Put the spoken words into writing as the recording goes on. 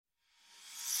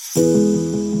Welcome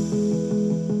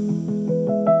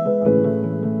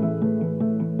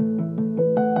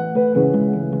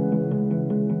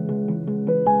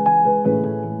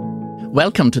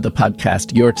to the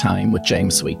podcast Your Time with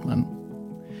James Sweetman.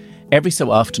 Every so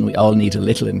often we all need a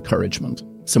little encouragement,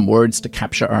 some words to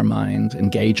capture our mind,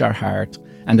 engage our heart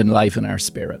and enliven our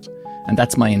spirit. And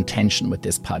that's my intention with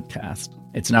this podcast.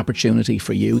 It's an opportunity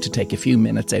for you to take a few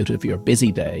minutes out of your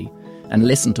busy day and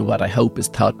listen to what I hope is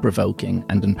thought-provoking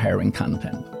and empowering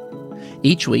content.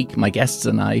 Each week, my guests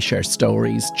and I share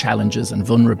stories, challenges and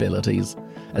vulnerabilities,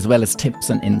 as well as tips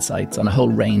and insights on a whole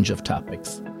range of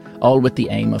topics, all with the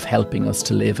aim of helping us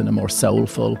to live in a more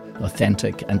soulful,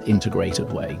 authentic and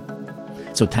integrated way.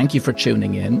 So thank you for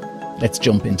tuning in. Let's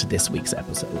jump into this week's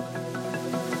episode.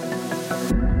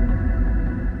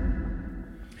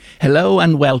 Hello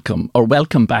and welcome, or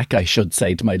welcome back I should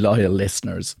say, to my loyal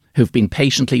listeners who've been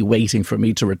patiently waiting for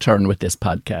me to return with this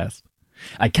podcast.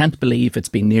 I can't believe it's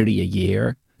been nearly a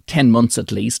year, 10 months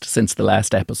at least, since the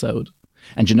last episode.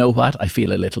 And you know what? I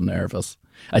feel a little nervous.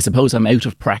 I suppose I'm out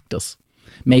of practice.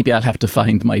 Maybe I'll have to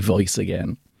find my voice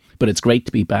again. But it's great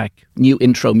to be back. New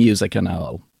intro music and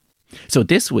all. So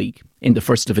this week, in the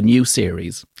first of a new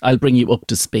series, I'll bring you up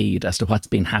to speed as to what's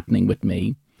been happening with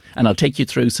me. And I'll take you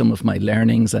through some of my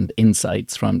learnings and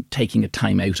insights from taking a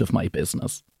time out of my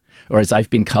business. Or as I've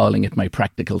been calling it, my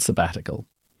practical sabbatical.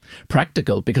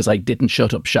 Practical because I didn't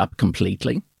shut up shop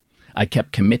completely. I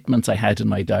kept commitments I had in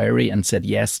my diary and said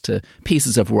yes to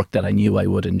pieces of work that I knew I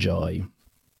would enjoy.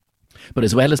 But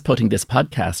as well as putting this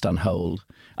podcast on hold,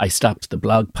 I stopped the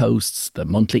blog posts, the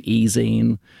monthly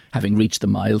e-zine, having reached the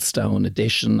milestone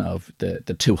edition of the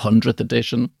 200th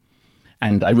edition,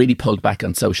 and I really pulled back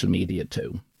on social media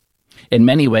too. In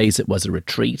many ways, it was a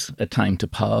retreat, a time to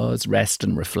pause, rest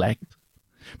and reflect.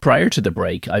 Prior to the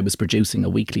break, I was producing a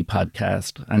weekly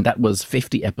podcast, and that was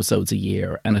 50 episodes a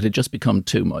year, and it had just become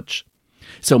too much.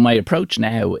 So my approach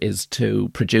now is to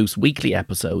produce weekly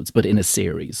episodes, but in a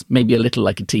series, maybe a little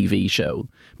like a TV show,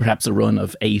 perhaps a run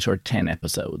of 8 or 10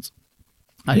 episodes.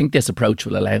 I think this approach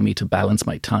will allow me to balance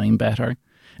my time better.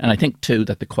 And I think too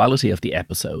that the quality of the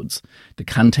episodes, the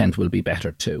content will be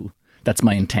better too. That's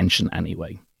my intention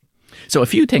anyway. So a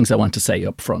few things I want to say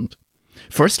up front.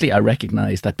 Firstly, I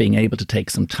recognise that being able to take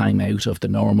some time out of the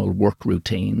normal work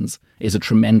routines is a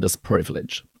tremendous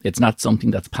privilege. It's not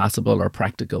something that's possible or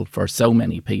practical for so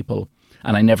many people,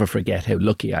 and I never forget how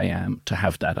lucky I am to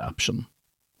have that option.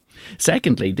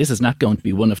 Secondly, this is not going to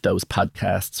be one of those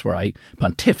podcasts where I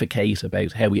pontificate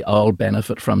about how we all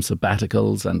benefit from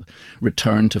sabbaticals and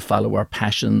return to follow our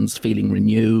passions, feeling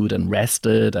renewed and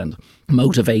rested and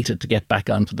motivated to get back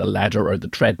onto the ladder or the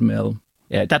treadmill.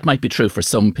 That might be true for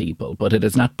some people, but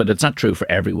it's not true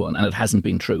for everyone, and it hasn't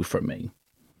been true for me.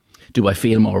 Do I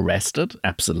feel more rested?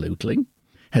 Absolutely.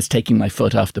 Has taking my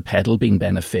foot off the pedal been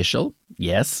beneficial?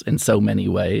 Yes, in so many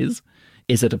ways.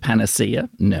 Is it a panacea?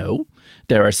 No.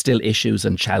 There are still issues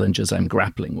and challenges I'm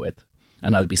grappling with,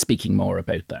 and I'll be speaking more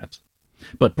about that.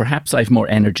 But perhaps I've more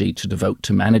energy to devote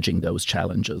to managing those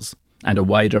challenges and a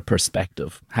wider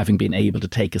perspective, having been able to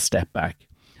take a step back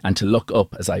and to look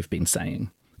up, as I've been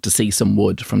saying, to see some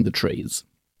wood from the trees.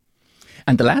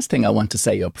 And the last thing I want to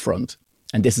say up front,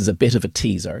 and this is a bit of a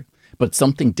teaser, but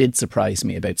something did surprise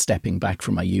me about stepping back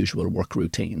from my usual work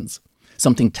routines.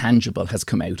 Something tangible has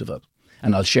come out of it,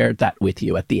 and I'll share that with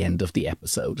you at the end of the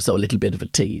episode, so a little bit of a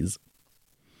tease.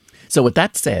 So with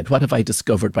that said, what have I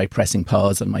discovered by pressing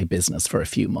pause on my business for a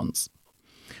few months?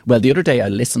 Well, the other day I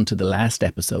listened to the last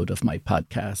episode of my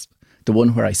podcast, the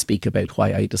one where I speak about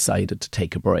why I decided to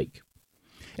take a break.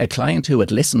 A client who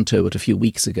had listened to it a few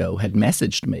weeks ago had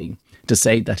messaged me to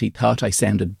say that he thought I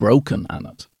sounded broken on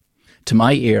it. To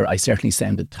my ear, I certainly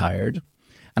sounded tired,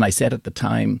 and I said at the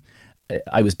time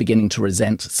I was beginning to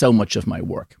resent so much of my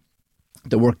work,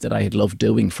 the work that I had loved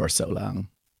doing for so long.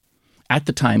 At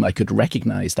the time, I could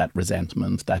recognise that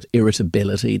resentment, that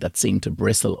irritability that seemed to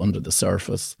bristle under the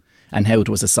surface, and how it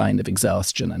was a sign of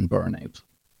exhaustion and burnout.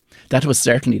 That was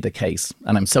certainly the case,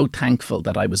 and I'm so thankful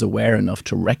that I was aware enough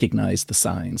to recognise the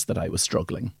signs that I was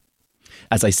struggling.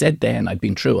 As I said then, I'd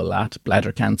been through a lot: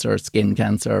 bladder cancer, skin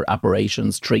cancer,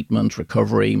 operations, treatment,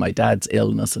 recovery, my dad's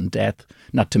illness and death,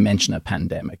 not to mention a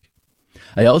pandemic.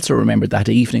 I also remember that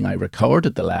evening I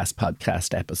recorded the last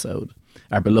podcast episode.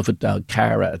 Our beloved dog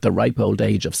Cara, at the ripe old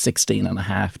age of 16 and a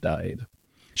half, died.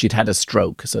 She'd had a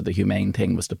stroke, so the humane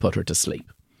thing was to put her to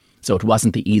sleep. So it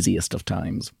wasn't the easiest of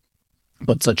times.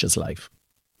 But such is life.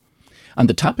 On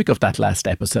the topic of that last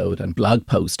episode and blog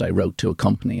post I wrote to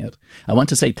accompany it, I want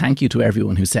to say thank you to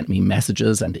everyone who sent me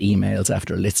messages and emails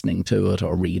after listening to it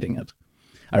or reading it.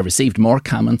 I received more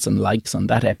comments and likes on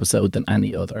that episode than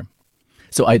any other.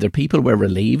 So either people were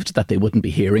relieved that they wouldn't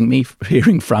be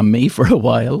hearing from me for a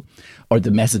while, or the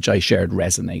message I shared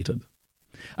resonated.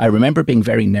 I remember being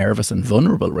very nervous and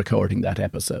vulnerable recording that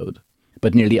episode,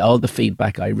 but nearly all the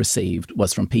feedback I received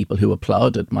was from people who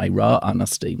applauded my raw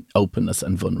honesty, openness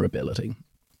and vulnerability.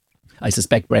 I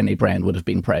suspect Brené Brown would have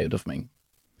been proud of me.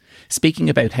 Speaking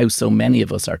about how so many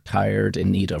of us are tired,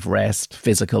 in need of rest,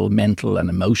 physical, mental and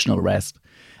emotional rest,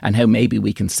 and how maybe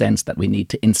we can sense that we need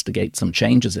to instigate some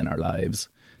changes in our lives,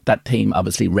 that theme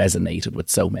obviously resonated with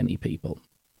so many people.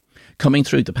 Coming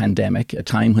through the pandemic, a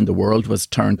time when the world was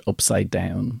turned upside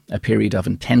down, a period of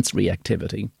intense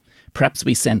reactivity, perhaps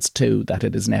we sense too that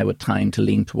it is now a time to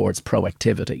lean towards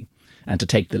proactivity and to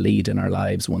take the lead in our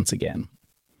lives once again.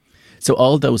 So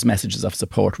all those messages of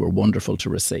support were wonderful to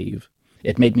receive.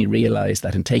 It made me realise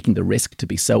that in taking the risk to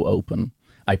be so open,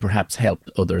 I perhaps helped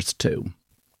others too.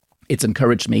 It's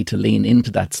encouraged me to lean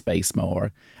into that space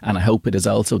more, and I hope it is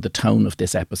also the tone of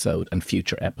this episode and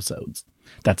future episodes.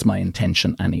 That's my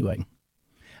intention anyway.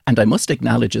 And I must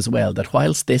acknowledge as well that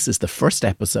whilst this is the first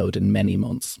episode in many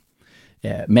months,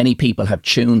 many people have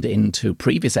tuned into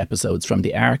previous episodes from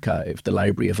the archive, the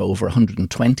library of over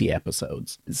 120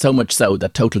 episodes. So much so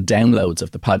that total downloads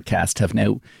of the podcast have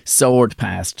now soared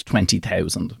past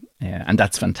 20,000. And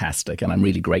that's fantastic, and I'm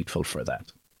really grateful for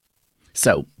that.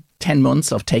 So, 10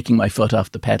 months of taking my foot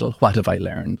off the pedal, what have I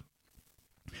learned?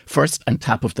 First and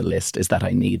top of the list is that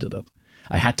I needed it.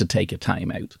 I had to take a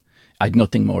time out. I'd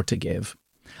nothing more to give.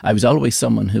 I was always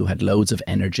someone who had loads of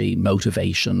energy,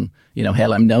 motivation.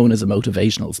 Hell, I'm known as a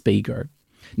motivational speaker.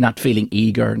 Not feeling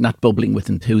eager, not bubbling with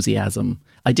enthusiasm.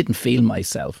 I didn't feel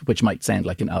myself, which might sound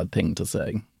like an odd thing to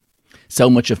say. So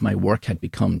much of my work had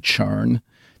become churn.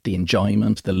 The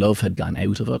enjoyment, the love had gone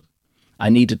out of it. I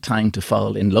needed time to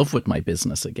fall in love with my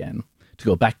business again, to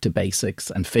go back to basics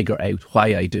and figure out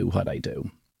why I do what I do.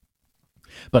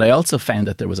 But I also found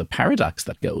that there was a paradox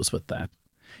that goes with that.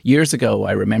 Years ago,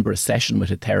 I remember a session with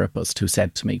a therapist who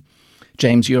said to me,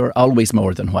 James, you're always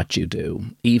more than what you do,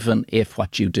 even if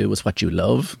what you do is what you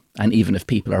love, and even if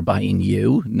people are buying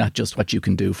you, not just what you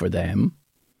can do for them.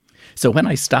 So when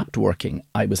I stopped working,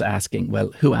 I was asking,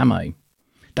 well, who am I?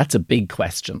 That's a big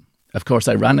question. Of course,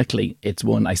 ironically, it's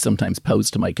one I sometimes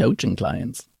pose to my coaching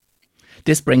clients.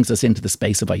 This brings us into the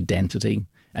space of identity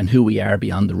and who we are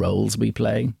beyond the roles we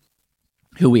play,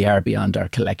 who we are beyond our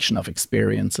collection of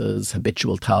experiences,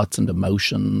 habitual thoughts and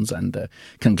emotions, and the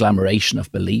conglomeration of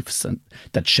beliefs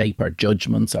that shape our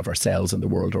judgments of ourselves and the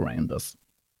world around us.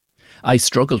 I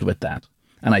struggled with that,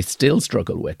 and I still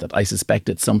struggle with it. I suspect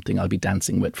it's something I'll be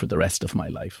dancing with for the rest of my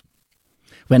life.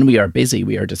 When we are busy,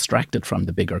 we are distracted from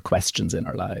the bigger questions in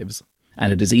our lives,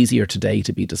 and it is easier today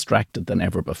to be distracted than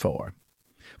ever before.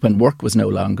 When work was no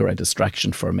longer a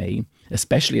distraction for me,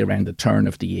 especially around the turn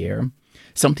of the year,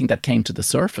 something that came to the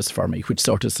surface for me, which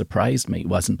sort of surprised me,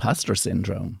 was imposter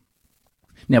syndrome.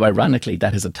 Now, ironically,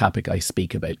 that is a topic I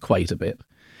speak about quite a bit.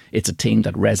 It's a theme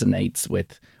that resonates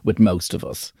with most of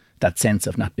us, that sense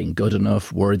of not being good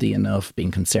enough, worthy enough,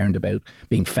 being concerned about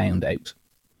being found out.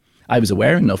 I was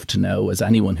aware enough to know, as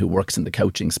anyone who works in the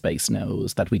coaching space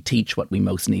knows, that we teach what we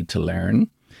most need to learn,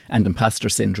 and imposter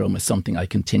syndrome is something I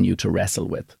continue to wrestle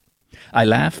with. I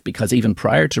laugh because even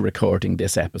prior to recording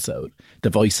this episode, the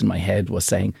voice in my head was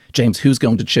saying, James, who's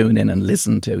going to tune in and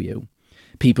listen to you?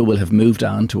 People will have moved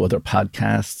on to other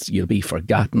podcasts, you'll be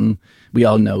forgotten. We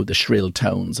all know the shrill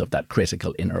tones of that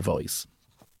critical inner voice.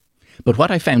 But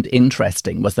what I found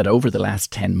interesting was that over the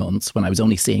last 10 months, when I was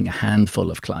only seeing a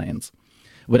handful of clients,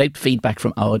 without feedback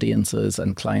from audiences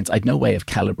and clients, I'd no way of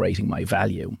calibrating my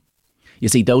value. You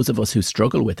see, those of us who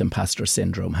struggle with imposter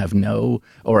syndrome have no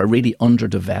or a really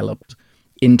underdeveloped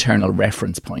internal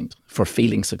reference point for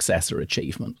feeling success or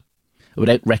achievement.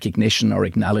 Without recognition or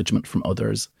acknowledgement from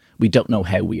others, we don't know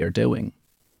how we are doing.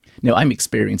 Now, I'm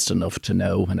experienced enough to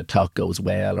know when a talk goes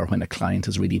well or when a client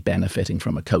is really benefiting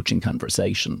from a coaching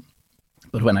conversation.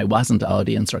 But when I wasn't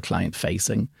audience or client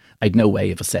facing, I'd no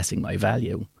way of assessing my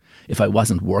value. If I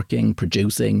wasn't working,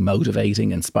 producing,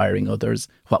 motivating, inspiring others,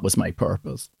 what was my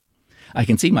purpose? I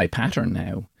can see my pattern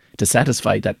now. To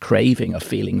satisfy that craving of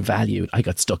feeling valued, I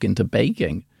got stuck into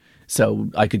baking so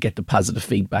I could get the positive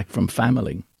feedback from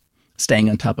family. Staying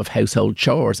on top of household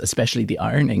chores, especially the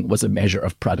ironing, was a measure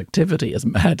of productivity, as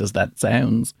mad as that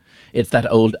sounds. It's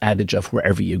that old adage of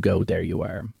wherever you go, there you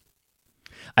are.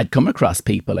 I'd come across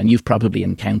people, and you've probably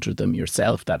encountered them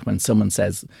yourself, that when someone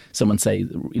say,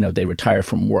 they retire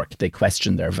from work, they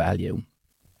question their value.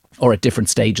 Or at different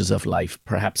stages of life,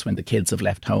 perhaps when the kids have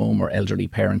left home or elderly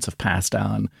parents have passed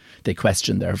on, they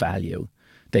question their value.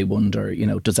 They wonder,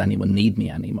 does anyone need me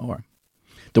anymore?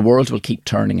 The world will keep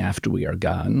turning after we are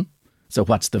gone. So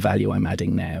what's the value I'm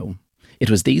adding now? It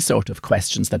was these sort of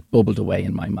questions that bubbled away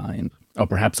in my mind, or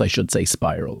perhaps I should say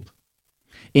spiralled.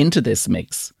 Into this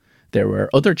mix, there were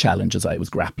other challenges I was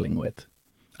grappling with.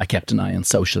 I kept an eye on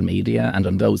social media, and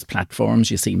on those platforms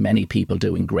you see many people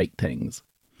doing great things.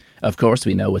 Of course,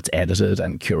 we know it's edited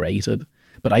and curated,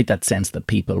 but I had that sense that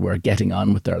people were getting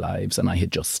on with their lives and I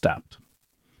had just stopped.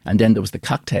 And then there was the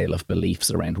cocktail of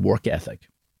beliefs around work ethic.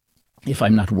 If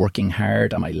I'm not working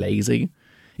hard, am I lazy?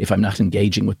 If I'm not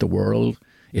engaging with the world,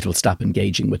 it will stop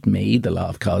engaging with me, the law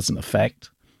of cause and effect.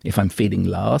 If I'm feeling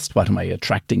lost, what am I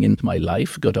attracting into my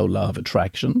life? Good old law of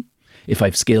attraction. If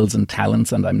I've skills and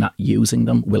talents and I'm not using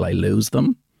them, will I lose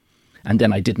them? And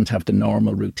then I didn't have the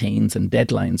normal routines and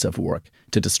deadlines of work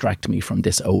to distract me from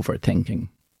this overthinking.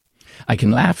 I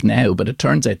can laugh now, but it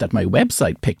turns out that my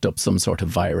website picked up some sort of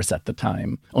virus at the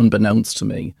time, unbeknownst to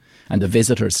me, and the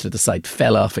visitors to the site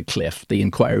fell off a cliff. The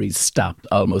inquiries stopped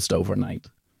almost overnight.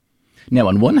 Now,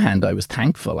 on one hand, I was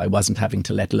thankful I wasn't having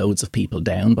to let loads of people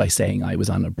down by saying I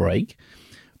was on a break.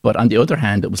 But on the other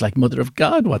hand, it was like, Mother of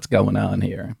God, what's going on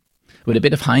here? With a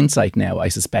bit of hindsight now, I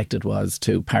suspect it was,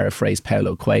 to paraphrase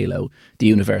Paulo Coelho, the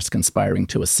universe conspiring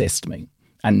to assist me,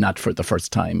 and not for the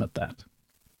first time at that.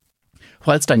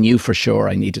 Whilst I knew for sure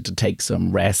I needed to take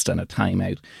some rest and a time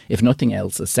out, if nothing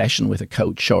else, a session with a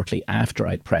coach shortly after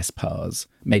I'd pressed pause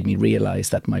made me realise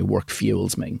that my work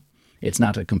fuels me. It's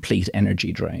not a complete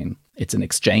energy drain. It's an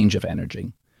exchange of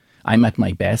energy. I'm at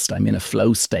my best. I'm in a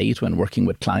flow state when working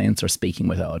with clients or speaking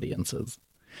with audiences.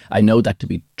 I know that to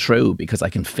be true because I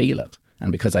can feel it,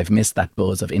 and because I've missed that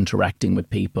buzz of interacting with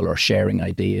people or sharing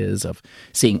ideas, of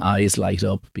seeing eyes light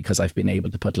up because I've been able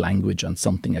to put language on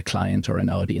something a client or an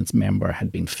audience member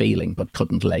had been feeling but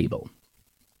couldn't label.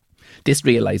 This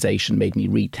realisation made me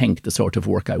rethink the sort of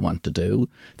work I want to do,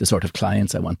 the sort of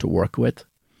clients I want to work with.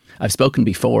 I've spoken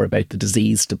before about the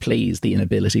disease to please, the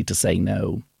inability to say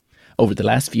no. Over the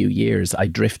last few years, I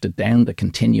drifted down the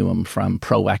continuum from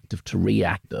proactive to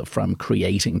reactive, from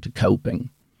creating to coping,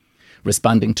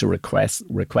 responding to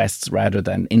requests rather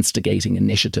than instigating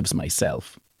initiatives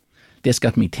myself. This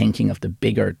got me thinking of the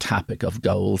bigger topic of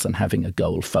goals and having a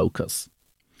goal focus.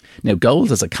 Now,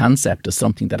 goals as a concept is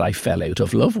something that I fell out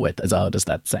of love with, as odd as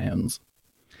that sounds.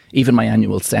 Even my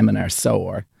annual seminar,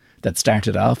 SOAR, that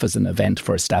started off as an event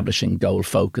for establishing goal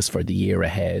focus for the year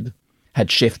ahead, had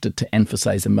shifted to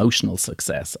emphasise emotional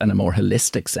success and a more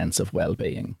holistic sense of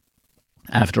well-being.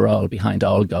 After all, behind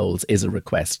all goals is a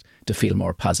request to feel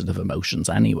more positive emotions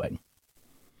anyway.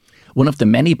 One of the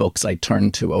many books I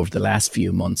turned to over the last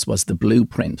few months was The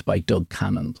Blueprint by Doug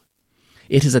Conant.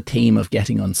 It is a theme of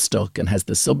getting unstuck and has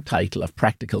the subtitle of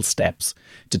Practical Steps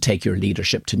to Take Your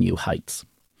Leadership to New Heights.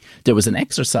 There was an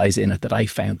exercise in it that I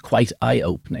found quite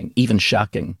eye-opening, even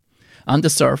shocking. On the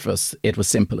surface, it was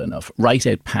simple enough. Write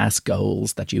out past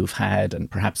goals that you've had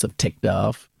and perhaps have ticked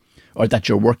off, or that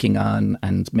you're working on,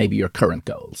 and maybe your current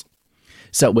goals.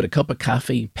 So with a cup of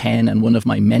coffee, pen, and one of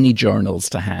my many journals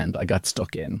to hand, I got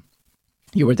stuck in.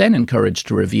 You were then encouraged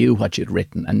to review what you'd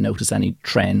written and notice any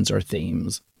trends or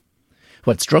themes.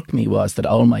 What struck me was that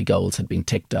all my goals had been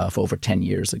ticked off over 10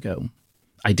 years ago.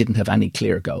 I didn't have any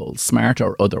clear goals, smart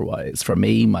or otherwise, for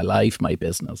me, my life, my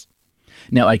business.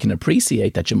 Now, I can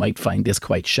appreciate that you might find this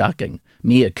quite shocking.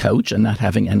 Me, a coach, and not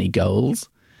having any goals.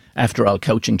 After all,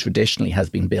 coaching traditionally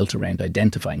has been built around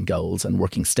identifying goals and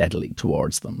working steadily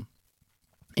towards them.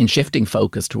 In shifting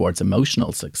focus towards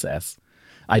emotional success,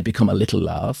 I'd become a little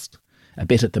lost, a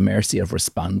bit at the mercy of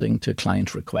responding to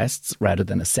client requests rather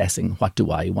than assessing what do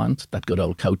I want, that good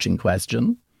old coaching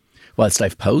question. Whilst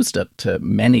I've posed it to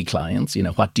many clients,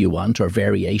 what do you want, or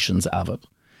variations of it,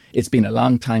 it's been a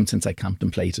long time since I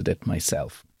contemplated it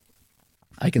myself.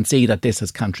 I can see that this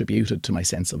has contributed to my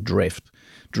sense of drift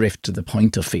to the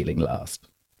point of feeling lost.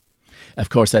 Of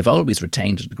course, I've always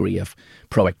retained a degree of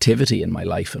proactivity in my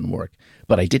life and work,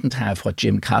 but I didn't have what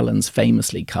Jim Collins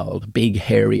famously called big,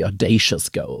 hairy, audacious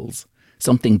goals,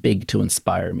 something big to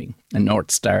inspire me, a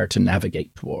North Star to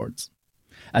navigate towards.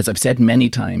 As I've said many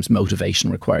times, motivation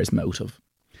requires motive.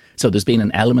 So there's been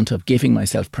an element of giving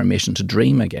myself permission to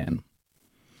dream again.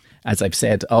 As I've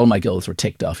said, all my goals were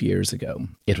ticked off years ago.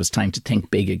 It was time to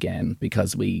think big again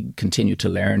because we continue to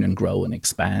learn and grow and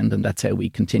expand, and that's how we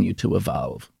continue to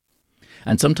evolve.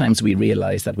 And sometimes we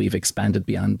realise that we've expanded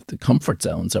beyond the comfort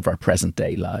zones of our present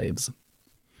day lives.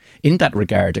 In that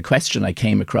regard, a question I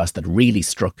came across that really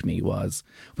struck me was,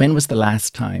 when was the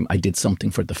last time I did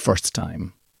something for the first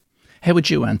time? How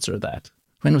would you answer that?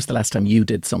 When was the last time you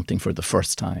did something for the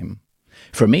first time?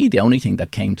 For me, the only thing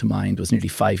that came to mind was nearly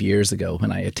 5 years ago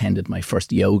when I attended my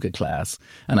first yoga class,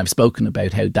 and I've spoken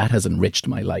about how that has enriched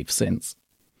my life since.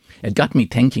 It got me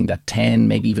thinking that 10,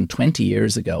 maybe even 20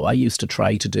 years ago, I used to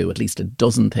try to do at least a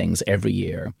dozen things every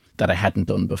year that I hadn't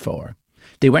done before.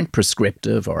 They weren't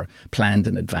prescriptive or planned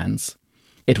in advance.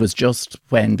 It was just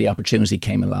when the opportunity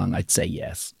came along, I'd say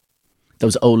yes.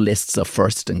 Those old lists of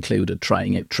firsts included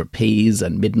trying out trapeze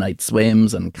and midnight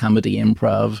swims and comedy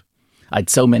improv. I'd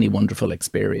so many wonderful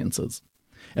experiences.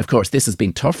 Of course, this has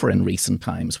been tougher in recent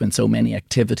times when so many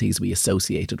activities we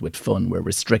associated with fun were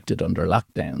restricted under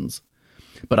lockdowns.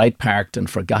 But I'd parked and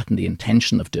forgotten the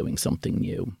intention of doing something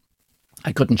new.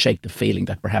 I couldn't shake the feeling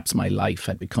that perhaps my life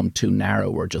had become too narrow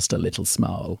or just a little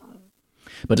small.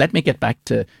 But let me get back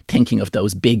to thinking of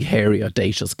those big, hairy,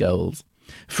 audacious goals.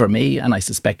 For me, and I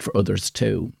suspect for others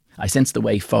too, I sense the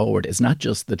way forward is not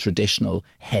just the traditional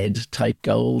head-type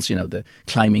goals, the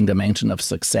climbing the mountain of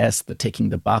success, the ticking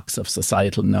the box of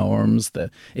societal norms, the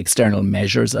external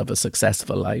measures of a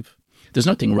successful life. There's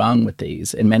nothing wrong with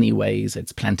these. In many ways,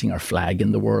 it's planting our flag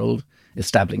in the world,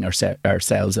 establishing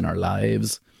ourselves in our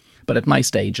lives. But at my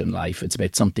stage in life, it's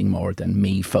about something more than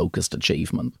me-focused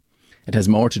achievement. It has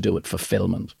more to do with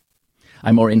fulfillment.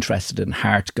 I'm more interested in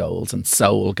heart goals and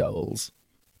soul goals.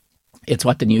 It's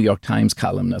what the New York Times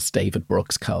columnist David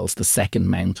Brooks calls the second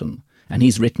mountain, and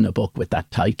he's written a book with that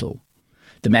title.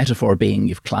 The metaphor being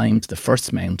you've climbed the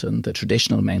first mountain, the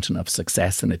traditional mountain of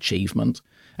success and achievement,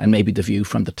 and maybe the view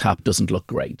from the top doesn't look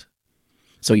great.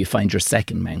 So you find your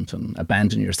second mountain,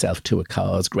 abandon yourself to a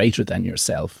cause greater than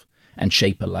yourself, and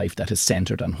shape a life that is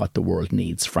centred on what the world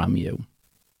needs from you.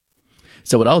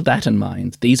 So with all that in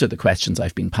mind, these are the questions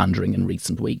I've been pondering in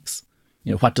recent weeks.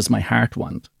 What does my heart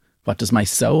want? What does my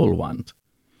soul want?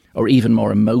 Or even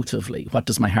more emotively, what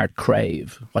does my heart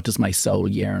crave? What does my soul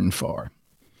yearn for?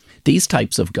 These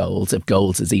types of goals, if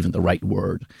goals is even the right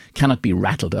word, cannot be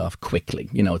rattled off quickly.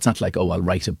 It's not like, I'll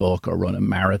write a book or run a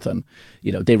marathon.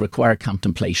 They require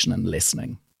contemplation and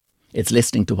listening. It's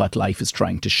listening to what life is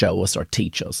trying to show us or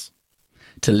teach us.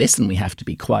 To listen, we have to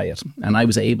be quiet, and I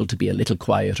was able to be a little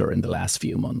quieter in the last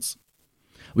few months.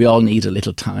 We all need a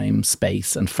little time,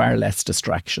 space, and far less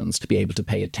distractions to be able to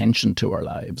pay attention to our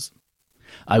lives.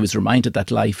 I was reminded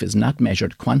that life is not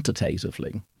measured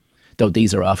quantitatively, though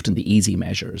these are often the easy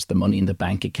measures, the money in the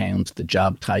bank account, the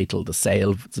job title, the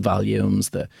sales volumes,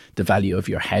 the value of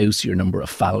your house, your number of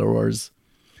followers.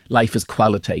 Life is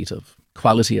qualitative,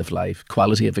 quality of life,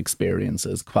 quality of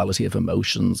experiences, quality of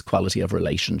emotions, quality of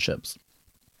relationships.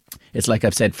 It's like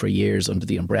I've said for years under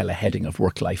the umbrella heading of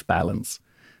work-life balance.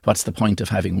 What's the point of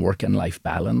having work and life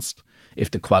balanced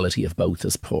if the quality of both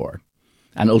is poor?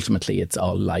 And ultimately, it's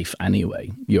all life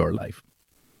anyway, your life.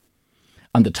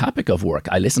 On the topic of work,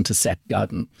 I listened to Seth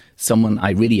Godin, someone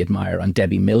I really admire, on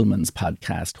Debbie Millman's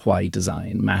podcast, Why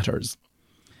Design Matters.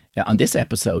 On this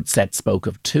episode, Seth spoke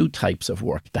of two types of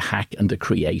work, the hack and the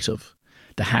creative.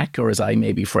 The hack, or as I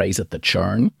maybe phrase it, the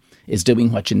churn, is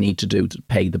doing what you need to do to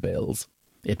pay the bills.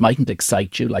 It mightn't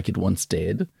excite you like it once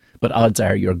did, but odds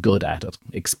are you're good at it,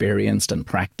 experienced and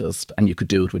practiced, and you could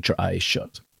do it with your eyes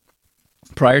shut.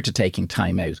 Prior to taking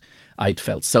time out, I'd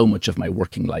felt so much of my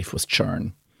working life was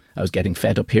churn. I was getting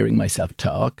fed up hearing myself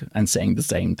talk and saying the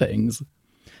same things.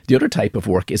 The other type of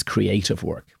work is creative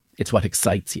work. It's what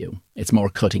excites you. It's more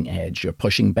cutting edge. You're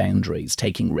pushing boundaries,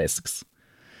 taking risks.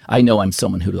 I know I'm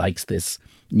someone who likes this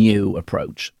new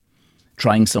approach.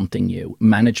 Trying something new.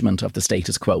 Management of the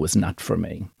status quo is not for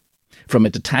me. From a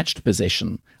detached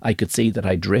position, I could see that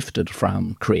I drifted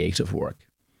from creative work.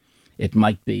 It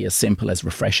might be as simple as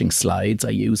refreshing slides I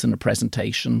use in a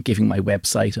presentation, giving my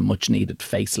website a much-needed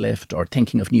facelift, or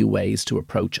thinking of new ways to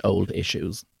approach old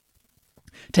issues.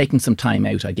 Taking some time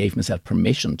out, I gave myself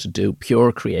permission to do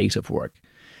pure creative work,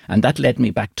 and that led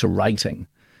me back to writing,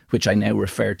 which I now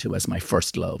refer to as my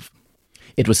first love.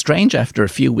 It was strange after a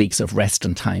few weeks of rest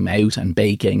and time out and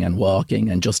baking and walking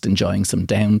and just enjoying some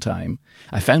downtime.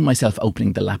 I found myself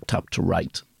opening the laptop to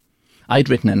write. I'd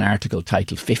written an article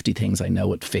titled 50 Things I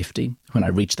Know at 50 when I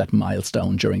reached that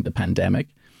milestone during the pandemic,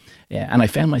 and I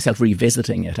found myself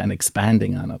revisiting it and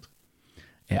expanding on it.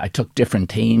 I took different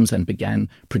themes and began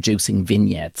producing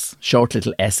vignettes, short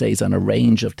little essays on a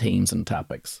range of themes and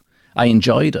topics. I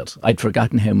enjoyed it. I'd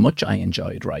forgotten how much I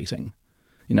enjoyed writing.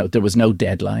 There was no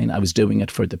deadline. I was doing it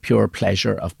for the pure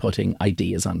pleasure of putting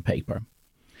ideas on paper.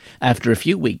 After a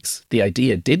few weeks, the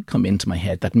idea did come into my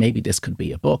head that maybe this could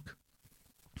be a book.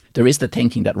 There is the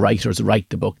thinking that writers write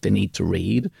the book they need to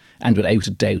read, and without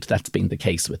a doubt that's been the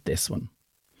case with this one.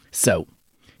 So,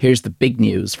 here's the big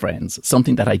news, friends,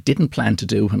 something that I didn't plan to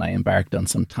do when I embarked on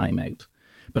some time out.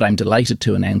 But I'm delighted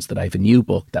to announce that I have a new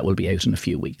book that will be out in a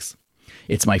few weeks.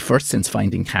 It's my first since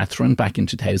Finding Catherine back in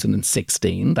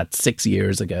 2016, that's 6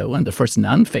 years ago, and the first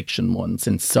non-fiction one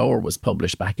since Soar was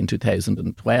published back in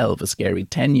 2012, a scary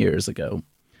 10 years ago.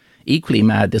 Equally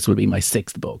mad, this will be my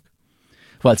 6th book.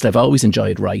 Whilst I've always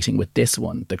enjoyed writing, with this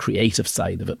one, the creative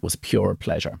side of it was pure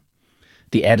pleasure.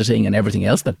 The editing and everything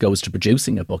else that goes to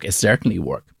producing a book is certainly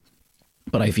work,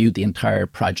 but I viewed the entire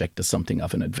project as something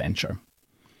of an adventure.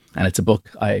 And it's a book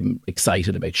I'm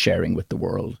excited about sharing with the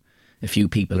world. A few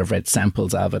people have read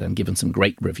samples of it and given some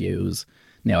great reviews.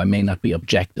 Now, I may not be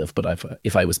objective, but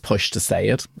if I was pushed to say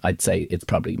it, I'd say it's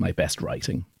probably my best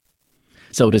writing.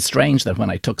 So it is strange that when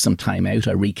I took some time out,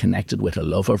 I reconnected with a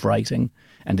love of writing,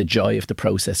 and the joy of the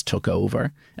process took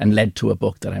over and led to a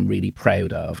book that I'm really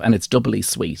proud of. And it's doubly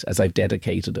sweet as I've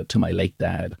dedicated it to my late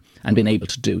dad, and being able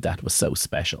to do that was so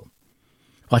special.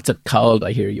 What's it called,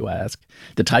 I hear you ask?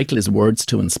 The title is Words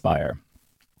to Inspire.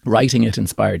 Writing it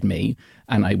inspired me,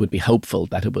 and I would be hopeful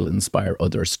that it will inspire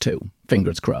others too.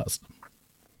 Fingers crossed.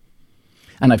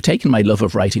 And I've taken my love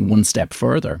of writing one step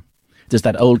further. There's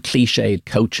that old cliched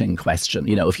coaching question,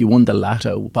 if you won the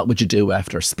lotto, what would you do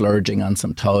after splurging on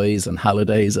some toys and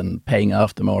holidays and paying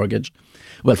off the mortgage?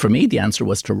 Well, for me, the answer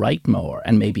was to write more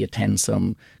and maybe attend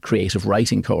some creative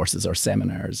writing courses or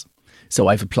seminars. So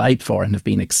I've applied for and have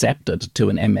been accepted to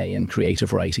an MA in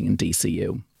creative writing in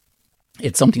DCU.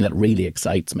 It's something that really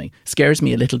excites me. Scares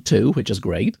me a little too, which is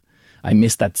great. I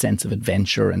miss that sense of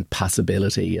adventure and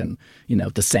possibility and,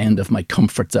 the sound of my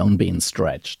comfort zone being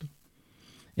stretched.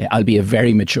 I'll be a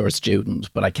very mature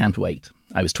student, but I can't wait.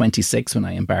 I was 26 when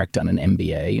I embarked on an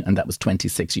MBA, and that was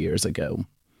 26 years ago.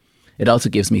 It also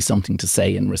gives me something to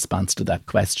say in response to that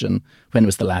question, when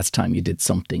was the last time you did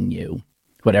something new?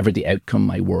 Whatever the outcome,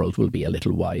 my world will be a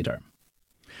little wider.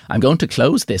 I'm going to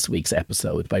close this week's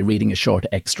episode by reading a short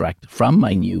extract from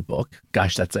my new book.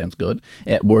 Gosh, that sounds good.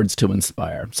 Words to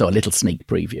Inspire. So a little sneak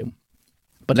preview.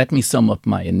 But let me sum up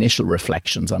my initial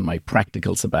reflections on my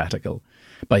practical sabbatical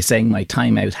by saying my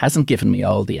time out hasn't given me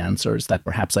all the answers that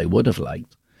perhaps I would have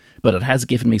liked, but it has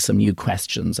given me some new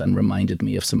questions and reminded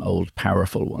me of some old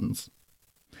powerful ones.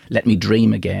 Let me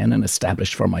dream again and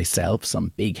establish for myself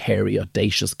some big, hairy,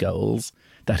 audacious goals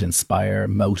that inspire,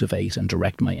 motivate and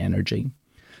direct my energy.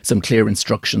 Some clear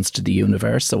instructions to the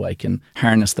universe so I can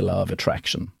harness the law of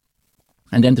attraction.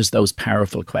 And then there's those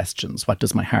powerful questions. What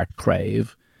does my heart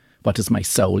crave? What does my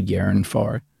soul yearn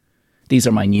for? These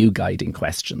are my new guiding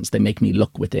questions. They make me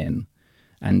look within,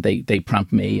 and they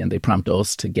prompt me and they prompt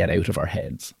us to get out of our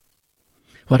heads.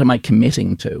 What am I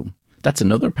committing to? That's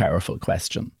another powerful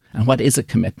question. And what is a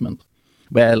commitment?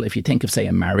 Well, if you think of, say,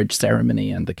 a marriage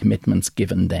ceremony and the commitments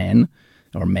given then,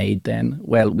 or made then,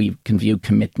 well, we can view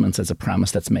commitments as a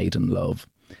promise that's made in love.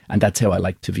 And that's how I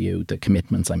like to view the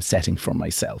commitments I'm setting for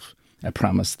myself, a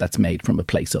promise that's made from a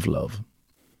place of love.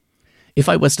 If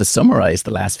I was to summarise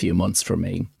the last few months for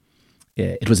me,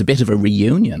 it was a bit of a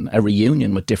reunion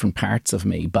with different parts of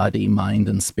me, body, mind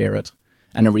and spirit,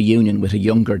 and a reunion with a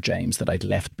younger James that I'd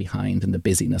left behind in the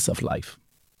busyness of life.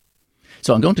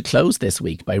 So I'm going to close this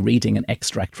week by reading an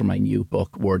extract from my new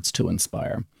book, Words to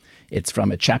Inspire. It's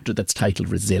from a chapter that's titled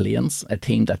Resilience, a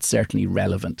theme that's certainly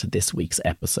relevant to this week's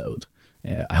episode.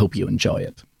 I hope you enjoy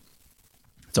it.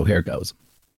 So here goes.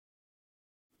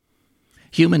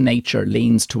 Human nature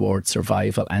leans towards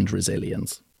survival and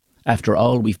resilience. After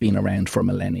all, we've been around for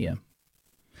millennia.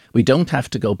 We don't have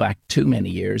to go back too many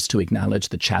years to acknowledge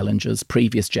the challenges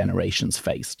previous generations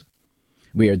faced.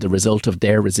 We are the result of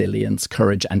their resilience,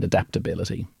 courage and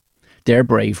adaptability. Their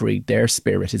bravery, their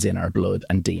spirit is in our blood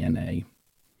and DNA.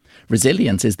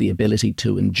 Resilience is the ability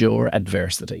to endure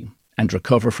adversity and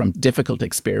recover from difficult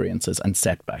experiences and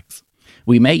setbacks.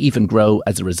 We may even grow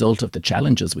as a result of the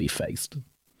challenges we faced.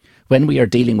 When we are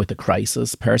dealing with a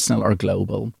crisis, personal or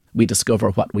global, we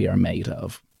discover what we are made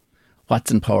of,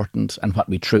 what's important and what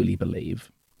we truly believe.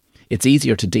 It's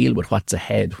easier to deal with what's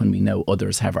ahead when we know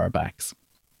others have our backs.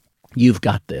 You've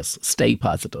got this. Stay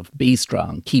positive. Be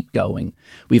strong. Keep going.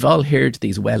 We've all heard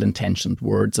these well-intentioned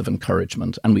words of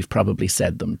encouragement, and we've probably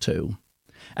said them too.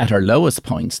 At our lowest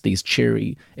points, these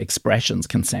cheery expressions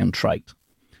can sound trite.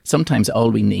 Sometimes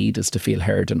all we need is to feel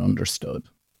heard and understood.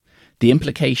 The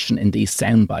implication in these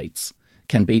sound bites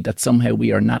can be that somehow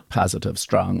we are not positive,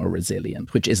 strong, or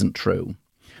resilient, which isn't true.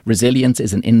 Resilience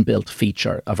is an inbuilt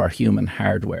feature of our human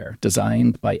hardware,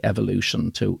 designed by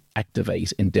evolution to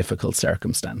activate in difficult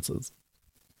circumstances.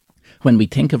 When we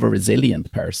think of a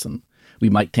resilient person, we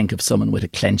might think of someone with a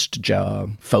clenched jaw,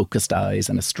 focused eyes,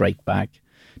 and a straight back,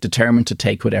 determined to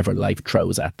take whatever life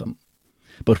throws at them.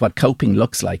 But what coping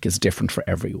looks like is different for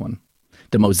everyone.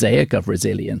 The mosaic of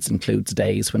resilience includes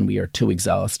days when we are too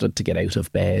exhausted to get out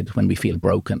of bed, when we feel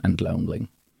broken and lonely.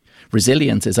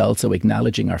 Resilience is also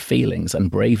acknowledging our feelings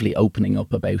and bravely opening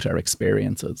up about our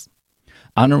experiences.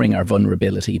 Honouring our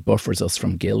vulnerability buffers us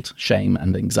from guilt, shame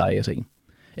and anxiety.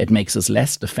 It makes us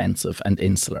less defensive and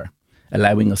insular,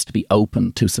 allowing us to be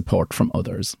open to support from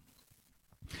others.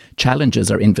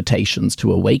 Challenges are invitations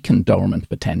to awaken dormant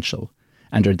potential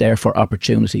and are therefore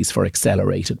opportunities for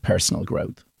accelerated personal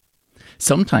growth.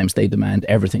 Sometimes they demand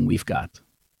everything we've got.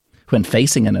 When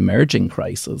facing an emerging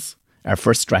crisis, our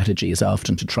first strategy is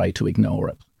often to try to ignore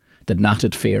it. The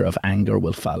knotted fear of anger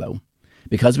will follow,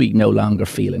 because we no longer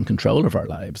feel in control of our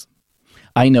lives.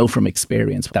 I know from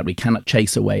experience that we cannot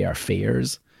chase away our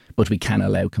fears, but we can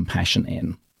allow compassion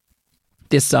in.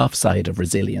 This soft side of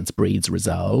resilience breeds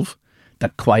resolve,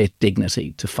 that quiet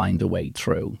dignity to find a way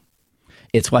through.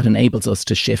 It's what enables us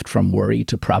to shift from worry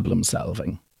to problem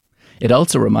solving. It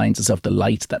also reminds us of the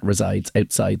light that resides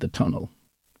outside the tunnel.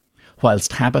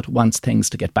 Whilst habit wants things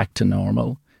to get back to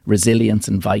normal, resilience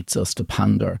invites us to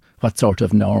ponder what sort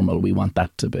of normal we want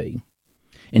that to be.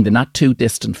 In the not too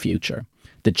distant future,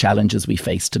 the challenges we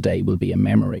face today will be a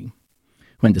memory.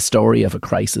 When the story of a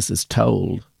crisis is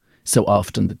told, so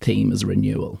often the theme is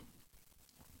renewal.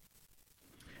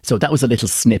 So that was a little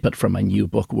snippet from my new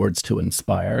book, Words to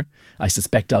Inspire. I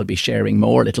suspect I'll be sharing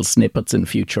more little snippets in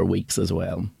future weeks as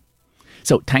well.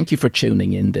 So thank you for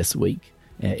tuning in this week.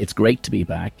 It's great to be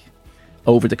back.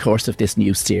 Over the course of this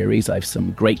new series, I have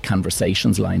some great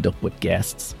conversations lined up with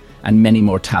guests and many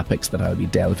more topics that I'll be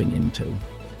delving into.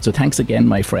 So thanks again,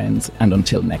 my friends, and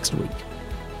until next week.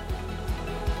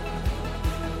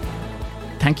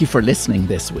 Thank you for listening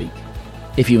this week.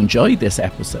 If you enjoyed this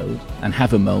episode and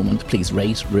have a moment, please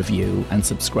rate, review and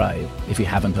subscribe if you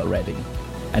haven't already.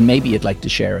 And maybe you'd like to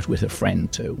share it with a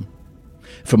friend too.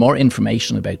 For more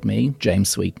information about me, James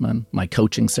Sweetman, my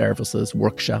coaching services,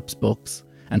 workshops, books,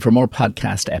 and for more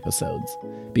podcast episodes,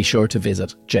 be sure to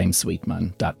visit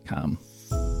jamessweetman.com.